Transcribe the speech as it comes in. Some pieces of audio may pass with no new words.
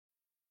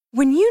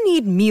When you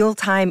need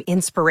mealtime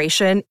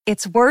inspiration,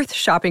 it's worth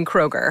shopping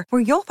Kroger,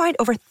 where you'll find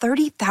over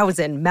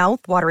 30,000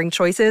 mouth-watering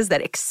choices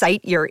that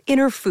excite your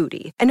inner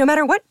foodie. And no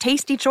matter what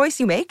tasty choice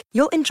you make,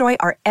 you'll enjoy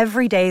our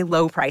everyday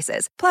low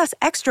prices, plus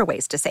extra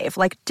ways to save,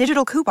 like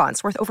digital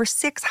coupons worth over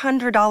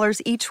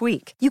 $600 each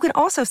week. You can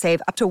also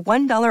save up to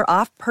 $1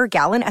 off per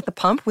gallon at the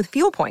pump with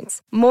fuel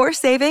points. More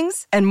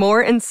savings and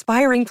more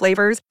inspiring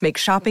flavors make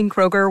shopping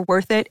Kroger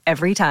worth it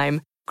every time.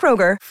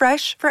 Kroger,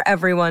 fresh for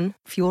everyone.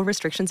 Fuel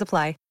restrictions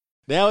apply.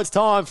 Now it's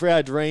time for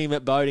our dream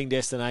boating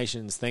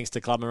destinations. Thanks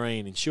to Club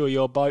Marine. Insure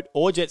your boat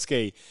or jet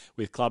ski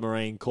with Club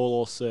Marine. Call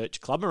or search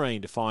Club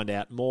Marine to find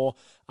out more.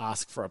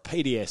 Ask for a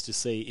PDS to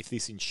see if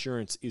this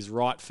insurance is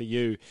right for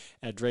you.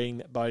 Our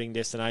dream boating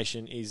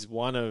destination is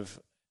one of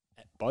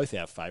both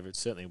our favourites,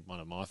 certainly one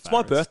of my favourites. It's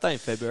my birthday in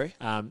February.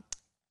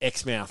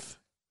 Exmouth.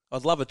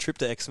 I'd love a trip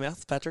to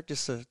Exmouth, Patrick,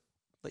 just to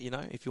let you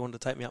know if you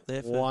wanted to take me up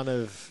there. One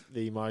of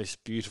the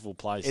most beautiful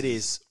places. It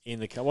is.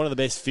 One of the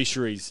best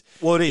fisheries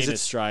in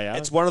Australia.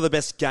 It's one of the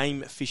best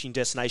game fishing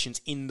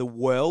destinations in the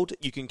world.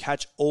 You can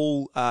catch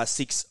all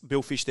 6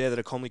 billfish there that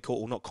are commonly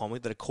caught, or not commonly,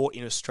 that are caught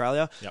in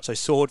Australia. Yep. So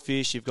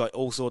swordfish, you've got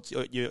all sorts,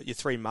 your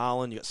 3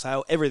 marlin, you've got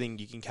sail, everything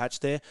you can catch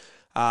there.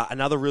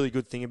 Another really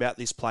good thing about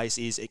this place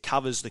is it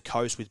covers the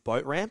coast with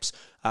boat ramps.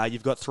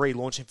 You've got 3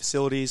 launching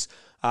facilities,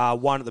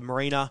 one at the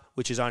marina,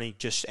 which is only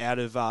just out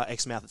of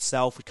Exmouth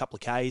itself, a couple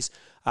of Ks.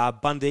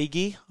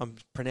 Bundigi, I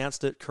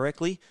pronounced it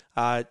correctly.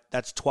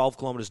 That's 12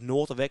 kilometres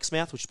north of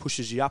Exmouth, which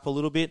pushes you up a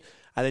little bit.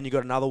 And then you've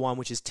got another one,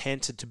 which is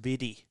Tanta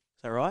Tabidi. Is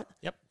that right?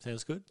 Yep,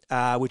 sounds good.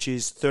 Which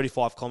is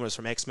 35 kilometres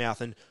from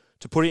Exmouth. And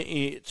to put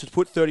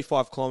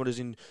 35 kilometres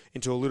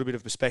into a little bit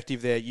of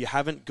perspective there, you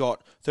haven't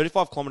got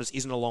 35 kilometres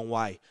isn't a long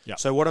way. Yep.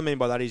 So what I mean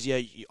by that is,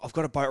 I've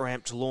got a boat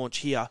ramp to launch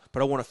here,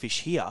 but I want to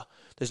fish here.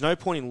 There's no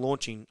point in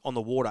launching on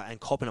the water and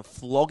copping a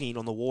flogging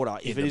on the water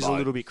if it is a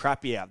little bit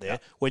crappy out there,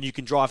 when you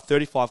can drive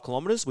 35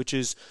 kilometres, which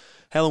is,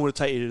 how long would it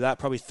take you to do that?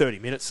 Probably 30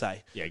 minutes,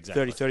 say. Yeah,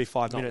 exactly.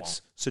 35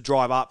 minutes. So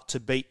drive up to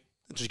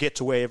get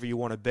to wherever you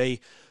want to be.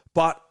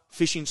 But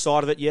fishing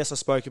side of it, yes, I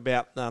spoke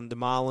about the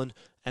marlin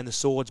and the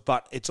swords,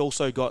 but it's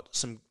also got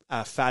some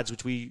fads,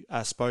 which we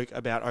spoke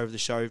about over the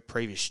show,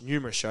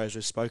 numerous shows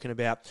we've spoken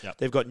about. Yep.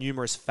 They've got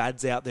numerous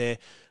fads out there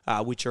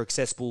which are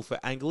accessible for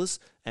anglers.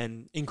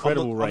 And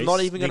incredible reefs. I'm not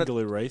even going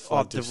to reef.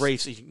 The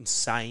reefs are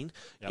insane.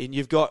 Yep. And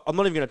I'm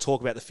not even going to talk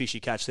about the fish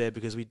you catch there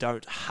because we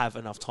don't have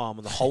enough time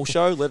on the whole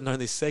show, let alone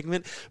this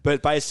segment.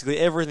 But basically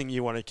everything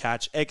you want to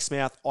catch.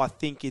 Exmouth, I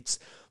think it's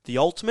the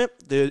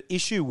ultimate. The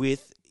issue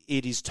with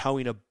it is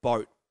towing a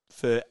boat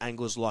for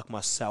anglers like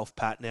myself,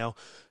 Pat. Now,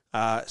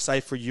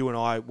 say for you and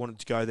I wanted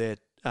to go there,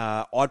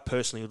 I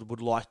personally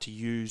would like to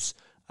use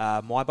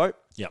my boat,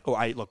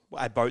 or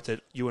a boat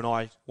that you and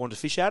I want to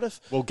fish out of.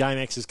 Well,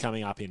 GameX is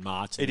coming up in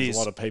March, and there's a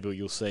lot of people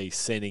you'll see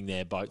sending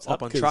their boats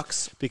up on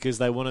trucks because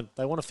they want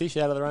to fish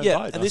out of their own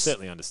boat. And I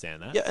certainly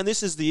understand that. Yeah, and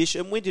this is the issue.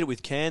 And we did it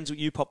with Cairns.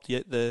 You popped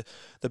the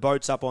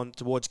boats up on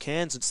towards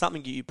Cairns. It's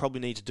something you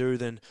probably need to do.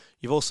 Then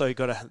you've also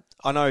got to.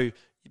 I know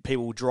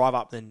people will drive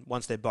up, then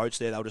once their boat's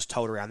there, they'll just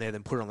tow it around there,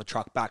 then put it on the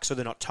truck back. So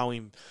they're not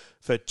towing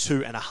for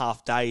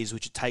 2.5 days,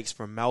 which it takes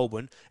from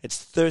Melbourne. It's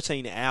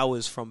 13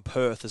 hours from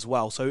Perth as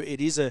well. So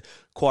it is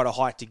quite a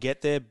hike to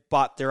get there,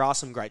 but there are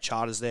some great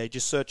charters there.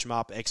 Just search them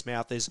up,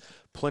 Exmouth. There's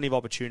plenty of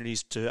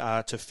opportunities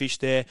to fish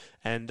there,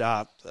 and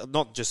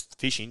not just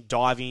fishing,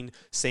 diving,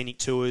 scenic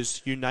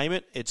tours, you name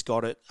it, it's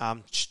got it.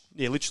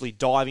 Literally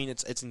diving,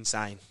 it's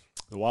insane.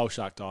 The whale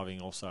shark diving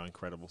also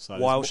incredible. So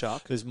whale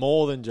shark? There's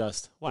more than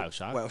just whale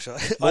shark. Whale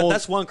shark.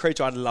 That's one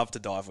creature I'd love to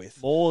dive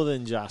with. More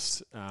than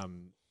just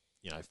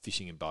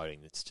fishing and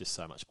boating. It's just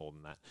so much more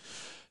than that.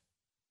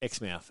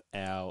 Exmouth,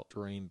 our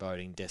dream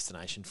boating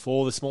destination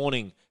for this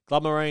morning.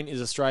 Club Marine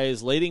is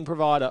Australia's leading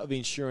provider of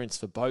insurance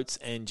for boats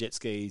and jet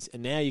skis,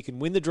 and now you can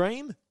win the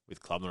dream with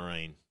Club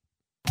Marine.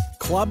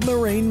 Club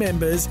Marine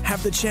members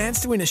have the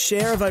chance to win a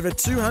share of over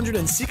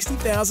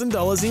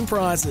 $260,000 in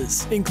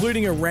prizes,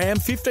 including a Ram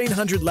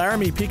 1500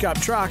 Laramie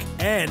pickup truck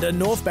and a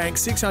Northbank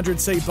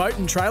 600C boat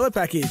and trailer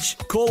package.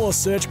 Call or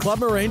search Club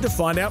Marine to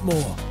find out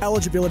more.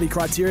 Eligibility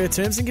criteria,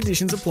 terms and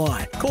conditions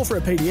apply. Call for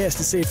a PDS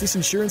to see if this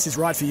insurance is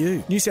right for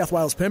you. New South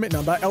Wales permit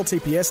number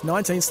LTPS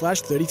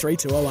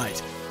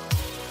 19/33208.